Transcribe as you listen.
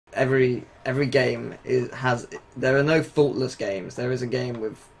every game has. There are no faultless games. There is a game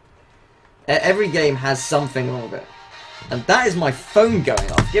with. Every game has something wrong with it, and that is my phone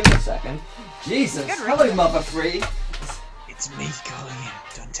going off. Give me a second. Jesus, hello, Mother Free. It's me calling you.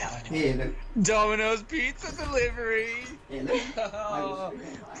 Don't tell anyone. Here, look. Domino's pizza delivery. Here, look. Oh,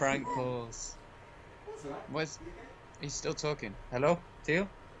 prank calls. Where's? He's still talking. Hello, Teal?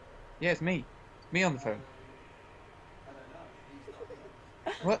 Yeah, it's me. Me on the phone.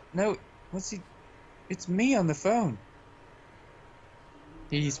 What? No. What's he? It's me on the phone.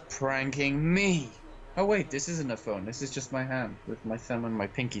 He's pranking me. Oh wait, this isn't a phone. This is just my hand with my thumb and my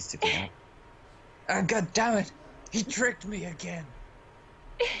pinky sticking out. Ah, God damn it! He tricked me again.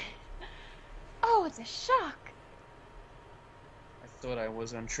 Oh, it's a shock. I thought I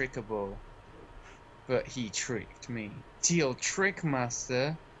was untrickable, but he tricked me. Teal trick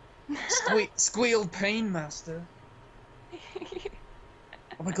master. Squeal pain master.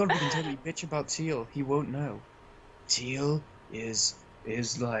 Oh my god, we can totally bitch about Teal. He won't know. Teal is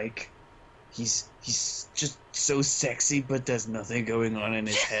like he's just so sexy, but there's nothing going on in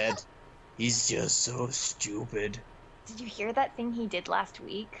his head. He's just so stupid. Did you hear that thing he did last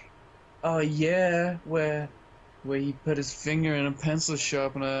week? Oh yeah, where he put his finger in a pencil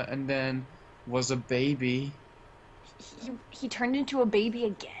sharpener and then was a baby. He turned into a baby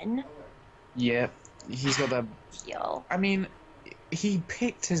again? Yep, he's got that. Yo. I mean, he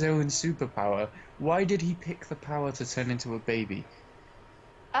picked his own superpower. Why did he pick the power to turn into a baby?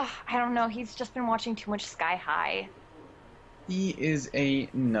 I don't know. He's just been watching too much Sky High. He is a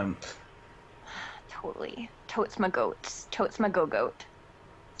nump. Totally. Totes my goats. Totes my go-goat.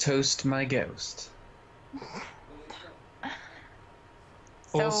 Toast my ghost.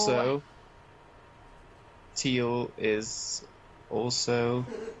 So, Also, Teal is also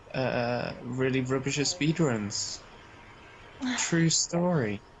really rubbish at speedruns. True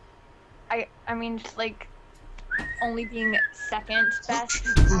story. I mean, just like only being second best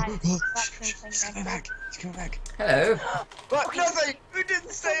He's coming back. He's coming back. Hello. What? Okay. Nothing. We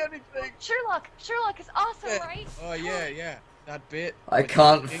didn't say anything. Sherlock is awesome, Yeah. right? Oh yeah. That bit. I when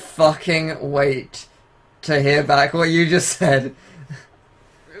can't you- fucking wait to hear back what you just said.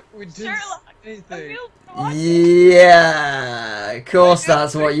 We didn't Sherlock, say anything. Emil's watching. Yeah, of course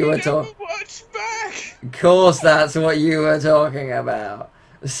that's what you were talking. Watch back. Of course that's what you were talking about.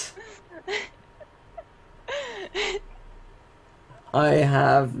 I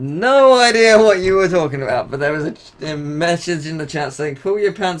have no idea what you were talking about, but there was a message in the chat saying, "Pull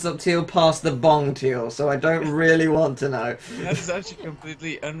your pants up, Teal, past the bong, Teal." So I don't really want to know. That is actually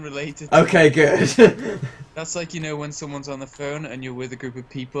completely unrelated. Okay, good. That's like, you know, when someone's on the phone and you're with a group of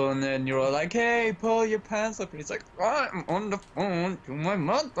people and then you're all like, "Hey, pull your pants up," and he's like, "I'm on the phone to my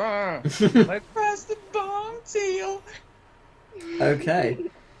mother." Like, press the bong, Teal. Okay.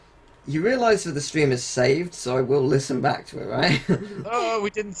 You realise that the stream is saved, so I will listen back to it, right? Oh,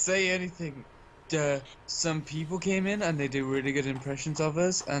 we didn't say anything. Some people came in and they did really good impressions of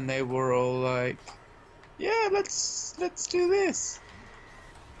us, and they were all like, "Yeah, let's do this."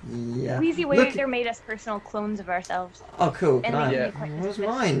 Yeah. Wheezy Look- Waiter made us personal clones of ourselves. Oh, cool. Can And I? they Yeah. made quite Where's dismissive.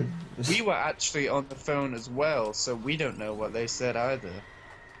 mine? We were actually on the phone as well, so we don't know what they said either.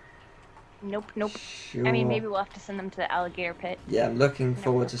 Nope. Sure. I mean, maybe we'll have to send them to the alligator pit. Yeah, I'm looking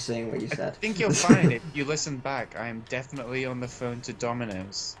forward to seeing what you I said. think you'll find if you listen back, I am definitely on the phone to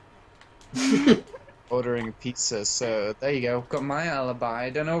Domino's. Ordering a pizza, so there you go. Got my alibi. I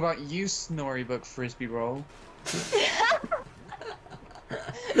don't know about you, Snorybook Frisbee Roll.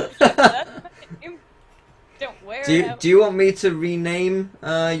 Don't wear Do it you, out. do you want me to rename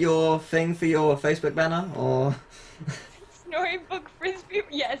your thing for your Facebook banner, or Storybook Frisbee.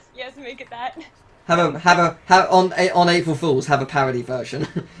 Yes, make it that. have on April Fools have a parody version?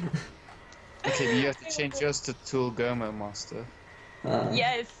 Okay, but you have to change yours to Tool Gomo Master.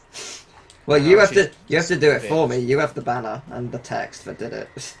 Yes. Well, No, you have she's to do it just a for bitch. me. You have the banner and the text that did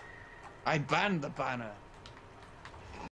it. I banned the banner.